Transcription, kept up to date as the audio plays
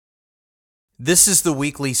This is the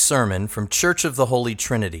weekly sermon from Church of the Holy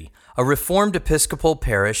Trinity, a Reformed Episcopal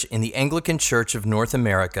parish in the Anglican Church of North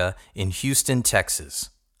America in Houston,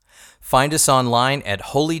 Texas. Find us online at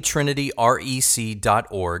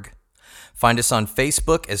holytrinityrec.org. Find us on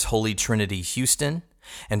Facebook as Holy Trinity Houston,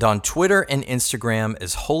 and on Twitter and Instagram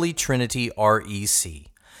as Holy Trinity REC.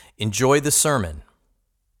 Enjoy the sermon.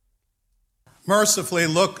 Mercifully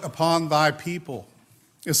look upon thy people.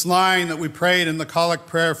 This line that we prayed in the Collect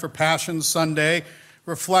Prayer for Passion Sunday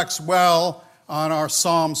reflects well on our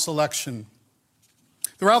psalm selection.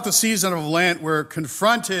 Throughout the season of Lent, we're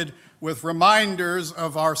confronted with reminders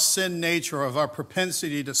of our sin nature, of our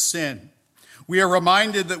propensity to sin. We are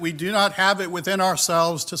reminded that we do not have it within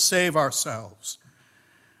ourselves to save ourselves.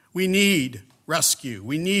 We need rescue.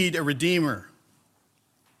 We need a Redeemer.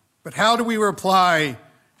 But how do we reply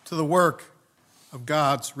to the work of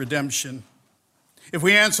God's redemption? If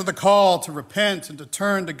we answer the call to repent and to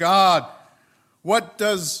turn to God, what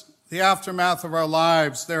does the aftermath of our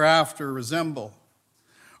lives thereafter resemble?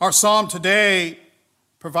 Our psalm today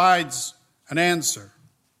provides an answer: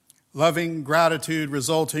 loving gratitude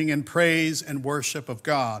resulting in praise and worship of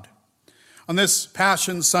God. On this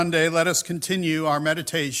Passion Sunday, let us continue our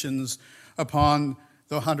meditations upon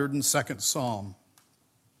the 102nd Psalm.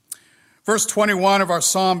 Verse 21 of our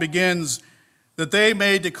psalm begins, that they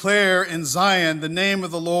may declare in Zion the name of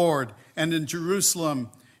the Lord, and in Jerusalem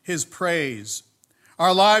his praise.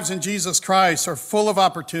 Our lives in Jesus Christ are full of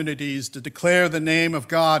opportunities to declare the name of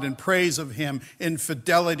God and praise of him in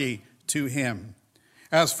fidelity to him.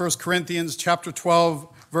 As 1 Corinthians chapter 12,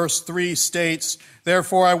 verse 3 states,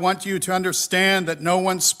 therefore I want you to understand that no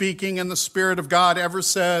one speaking in the Spirit of God ever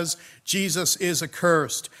says Jesus is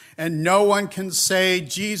accursed, and no one can say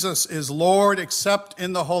Jesus is Lord except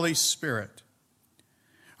in the Holy Spirit.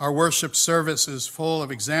 Our worship service is full of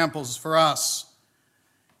examples for us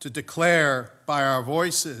to declare by our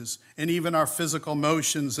voices and even our physical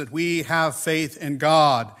motions that we have faith in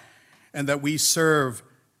God and that we serve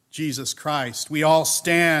Jesus Christ. We all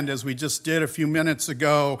stand, as we just did a few minutes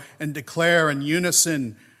ago, and declare in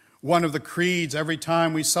unison one of the creeds every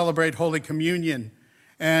time we celebrate Holy Communion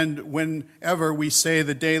and whenever we say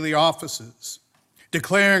the daily offices.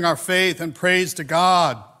 Declaring our faith and praise to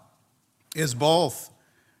God is both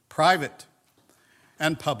private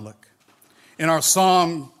and public. In our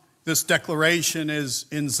psalm, this declaration is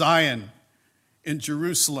in Zion, in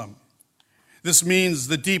Jerusalem. This means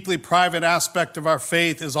the deeply private aspect of our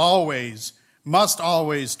faith must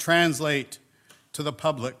always translate to the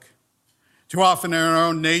public. Too often in our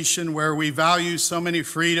own nation, where we value so many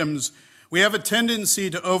freedoms, we have a tendency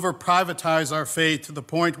to over-privatize our faith to the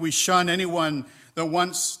point we shun anyone that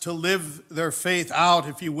wants to live their faith out,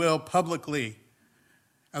 if you will, publicly,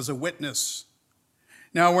 as a witness.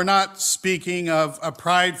 Now, we're not speaking of a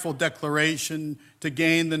prideful declaration to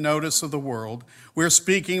gain the notice of the world. We're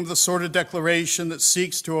speaking of the sort of declaration that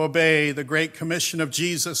seeks to obey the great commission of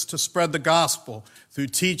Jesus to spread the gospel through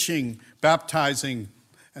teaching, baptizing,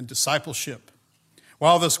 and discipleship.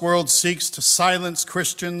 While this world seeks to silence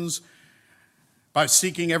Christians by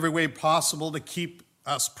seeking every way possible to keep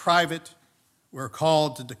us private, we're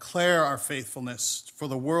called to declare our faithfulness for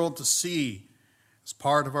the world to see as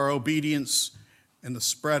part of our obedience in the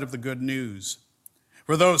spread of the good news.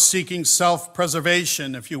 For those seeking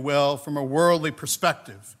self-preservation, if you will, from a worldly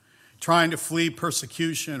perspective, trying to flee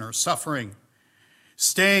persecution or suffering,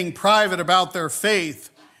 staying private about their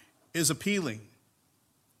faith is appealing.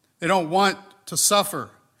 They don't want to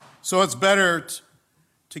suffer, so it's better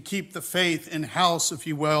to keep the faith in-house, if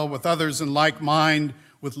you will, with others in like mind,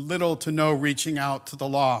 with little to no reaching out to the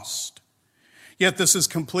lost. Yet this is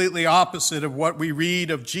completely opposite of what we read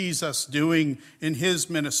of Jesus doing in his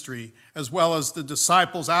ministry, as well as the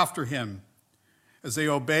disciples after him, as they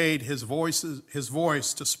obeyed his voice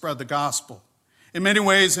to spread the gospel. In many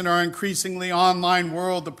ways, in our increasingly online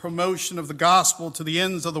world, the promotion of the gospel to the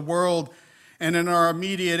ends of the world and in our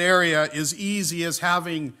immediate area is easy as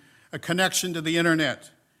having a connection to the internet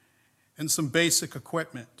and some basic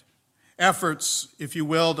equipment. Efforts, if you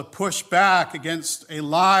will, to push back against a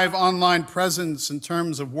live online presence in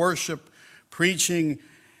terms of worship, preaching,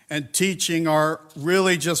 and teaching are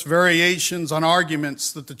really just variations on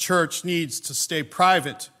arguments that the church needs to stay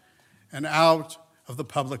private and out of the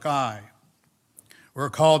public eye.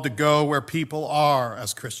 We're called to go where people are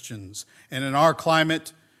as Christians, and in our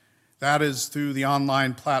climate, that is through the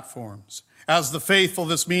online platforms. As the faithful,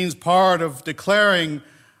 this means part of declaring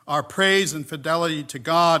our praise and fidelity to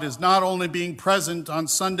God is not only being present on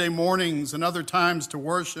Sunday mornings and other times to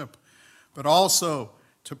worship, but also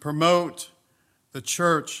to promote the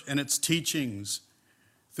church and its teachings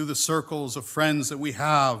through the circles of friends that we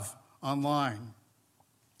have online.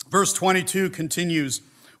 Verse 22 continues,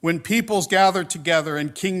 when peoples gather together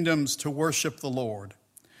and kingdoms to worship the Lord.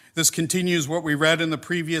 This continues what we read in the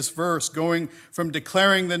previous verse, going from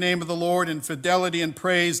declaring the name of the Lord in fidelity and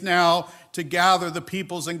praise now to gather the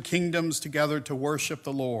peoples and kingdoms together to worship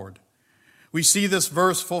the Lord. We see this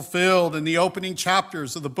verse fulfilled in the opening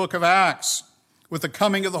chapters of the book of Acts with the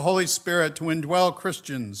coming of the Holy Spirit to indwell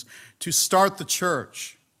Christians, to start the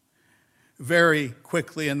church. Very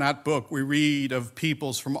quickly in that book, we read of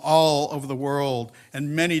peoples from all over the world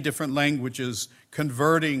and many different languages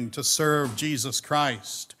converting to serve Jesus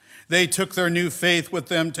Christ. They took their new faith with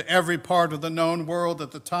them to every part of the known world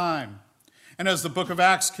at the time. And as the book of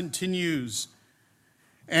Acts continues,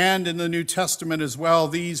 and in the New Testament as well,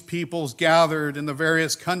 these peoples gathered in the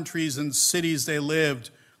various countries and cities they lived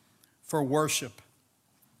for worship.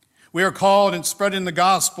 We are called in spreading the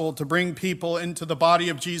gospel to bring people into the body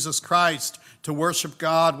of Jesus Christ to worship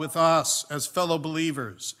God with us as fellow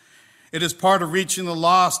believers. It is part of reaching the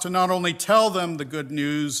lost to not only tell them the good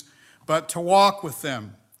news, but to walk with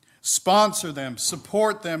them, sponsor them,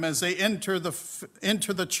 support them as they enter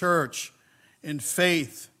the church in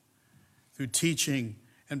faith through teaching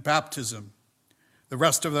and baptism. The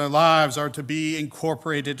rest of their lives are to be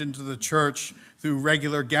incorporated into the church through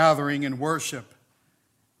regular gathering and worship,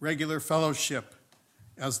 regular fellowship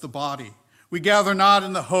as the body. We gather not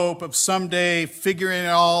in the hope of someday figuring it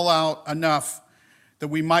all out enough that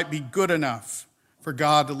we might be good enough for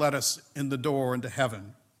God to let us in the door into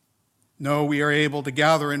heaven. No, we are able to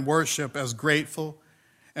gather in worship as grateful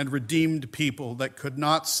and redeemed people that could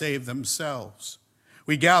not save themselves.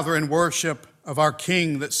 We gather in worship of our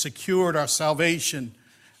King that secured our salvation,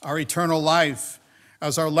 our eternal life,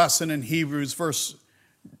 as our lesson in Hebrews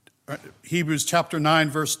chapter 9,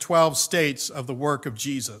 verse 12 states of the work of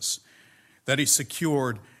Jesus, that he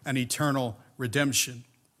secured an eternal redemption.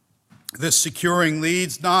 This securing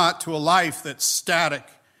leads not to a life that's static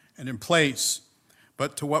and in place,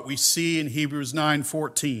 but to what we see in Hebrews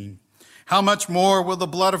 9:14. How much more will the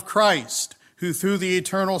blood of Christ, who through the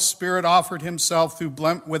eternal Spirit offered himself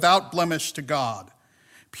without blemish to God,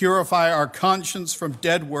 purify our conscience from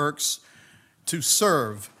dead works to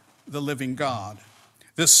serve the living God?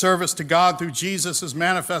 This service to God through Jesus is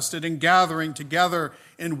manifested in gathering together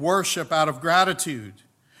in worship out of gratitude,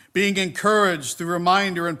 being encouraged through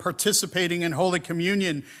reminder and participating in Holy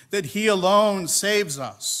Communion that he alone saves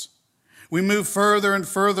us. We move further and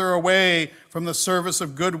further away from the service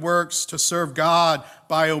of good works to serve God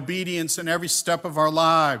by obedience in every step of our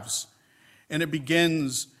lives. And it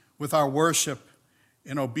begins with our worship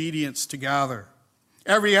in obedience together.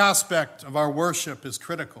 Every aspect of our worship is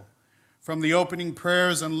critical, from the opening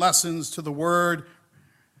prayers and lessons to the word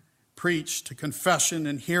preached, to confession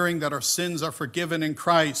and hearing that our sins are forgiven in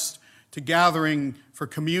Christ, to gathering for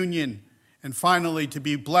communion, and finally to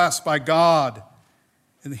be blessed by God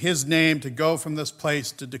in his name to go from this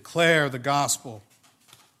place to declare the gospel.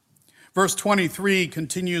 Verse 23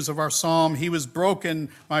 continues of our psalm, he was broken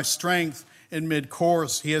my strength in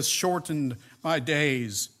mid-course. He has shortened my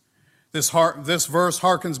days. This verse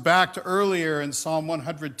harkens back to earlier in Psalm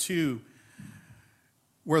 102,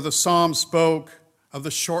 where the psalm spoke of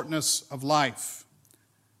the shortness of life.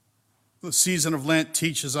 The season of Lent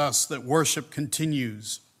teaches us that worship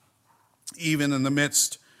continues, even in the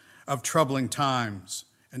midst of troubling times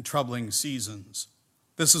and troubling seasons.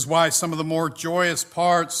 This is why some of the more joyous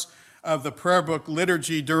parts of the prayer book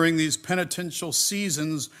liturgy during these penitential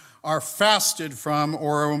seasons are fasted from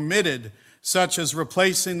or omitted, such as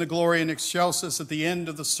replacing the Gloria in Excelsis at the end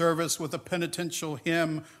of the service with a penitential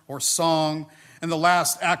hymn or song, and the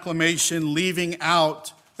last acclamation leaving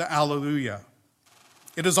out the Alleluia.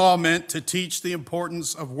 It is all meant to teach the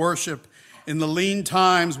importance of worship in the lean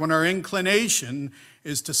times when our inclination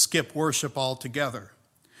is to skip worship altogether.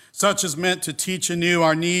 Such is meant to teach anew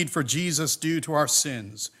our need for Jesus due to our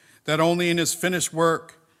sins, that only in his finished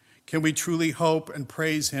work can we truly hope and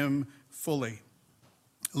praise him fully.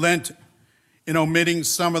 Lent, in omitting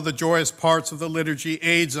some of the joyous parts of the liturgy,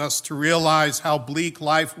 aids us to realize how bleak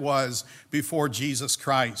life was before Jesus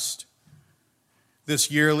Christ.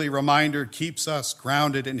 This yearly reminder keeps us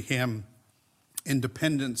grounded in him, in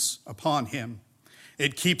dependence upon him.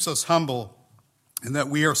 It keeps us humble in that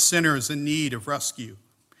we are sinners in need of rescue.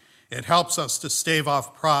 It helps us to stave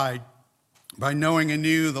off pride by knowing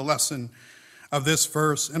anew the lesson of this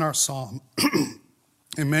verse in our psalm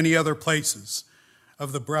and many other places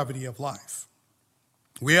of the brevity of life.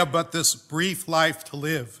 We have but this brief life to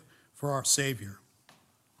live for our Savior.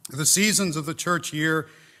 The seasons of the church year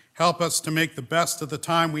help us to make the best of the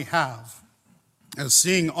time we have, as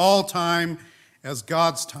seeing all time as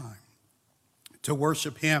God's time, to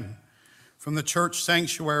worship him from the church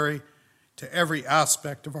sanctuary to every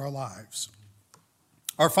aspect of our lives.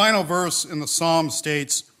 Our final verse in the psalm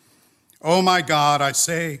states, "O my God, I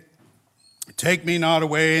say, take me not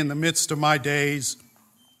away in the midst of my days,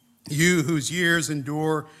 you whose years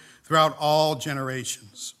endure throughout all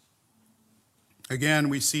generations." Again,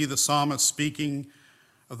 we see the psalmist speaking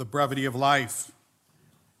of the brevity of life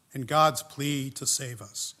and God's plea to save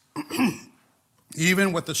us.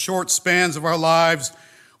 Even with the short spans of our lives,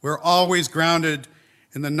 we're always grounded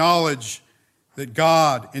in the knowledge that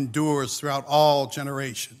God endures throughout all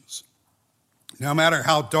generations. No matter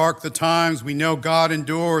how dark the times, we know God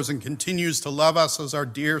endures and continues to love us as our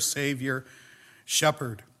dear Savior,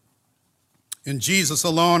 Shepherd. In Jesus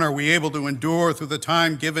alone are we able to endure through the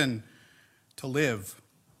time given to live.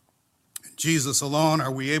 In Jesus alone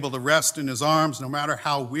are we able to rest in his arms no matter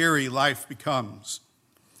how weary life becomes.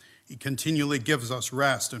 He continually gives us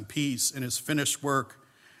rest and peace in his finished work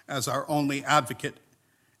as our only advocate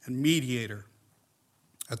and mediator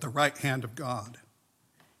at the right hand of God.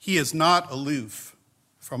 He is not aloof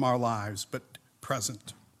from our lives, but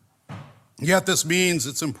present. Yet this means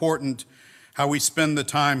it's important how we spend the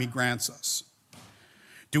time he grants us.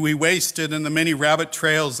 Do we waste it in the many rabbit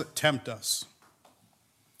trails that tempt us?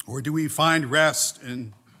 Or do we find rest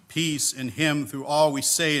and peace in him through all we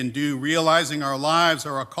say and do, realizing our lives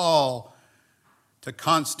are a call to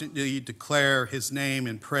constantly declare his name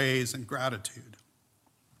in praise and gratitude?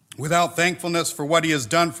 Without thankfulness for what he has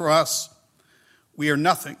done for us, we are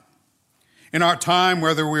nothing. In our time,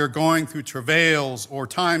 whether we are going through travails or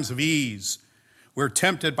times of ease, we're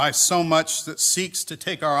tempted by so much that seeks to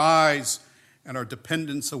take our eyes and our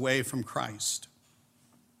dependence away from Christ.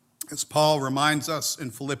 As Paul reminds us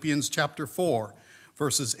in Philippians chapter 4,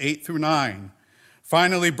 verses 8 through 9,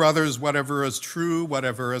 "Finally, brothers, whatever is true,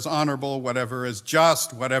 whatever is honorable, whatever is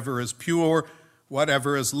just, whatever is pure,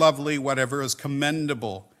 whatever is lovely, whatever is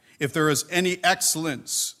commendable, if there is any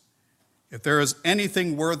excellence, if there is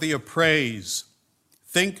anything worthy of praise,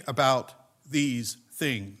 think about these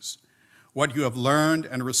things. What you have learned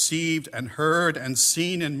and received and heard and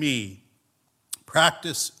seen in me,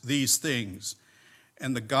 practice these things,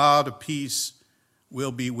 and the God of peace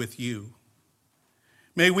will be with you."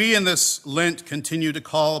 May we in this Lent continue to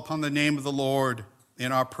call upon the name of the Lord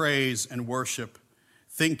in our praise and worship,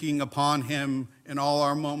 thinking upon him in all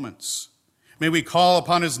our moments. May we call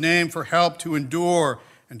upon his name for help to endure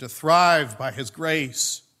and to thrive by his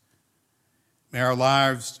grace. May our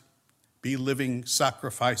lives be living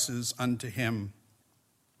sacrifices unto him.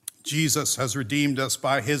 Jesus has redeemed us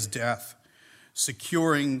by his death,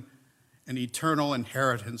 securing an eternal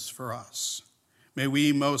inheritance for us. May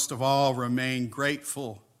we most of all remain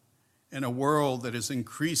grateful in a world that is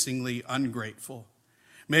increasingly ungrateful.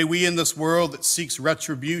 May we in this world that seeks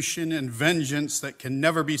retribution and vengeance that can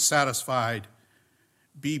never be satisfied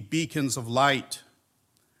be beacons of light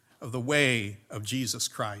of the way of Jesus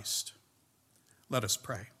Christ. Let us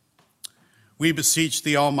pray. We beseech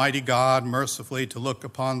thee, Almighty God, mercifully to look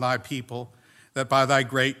upon thy people, that by thy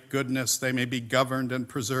great goodness they may be governed and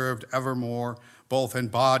preserved evermore, both in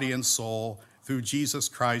body and soul, through Jesus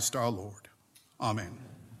Christ our Lord. Amen.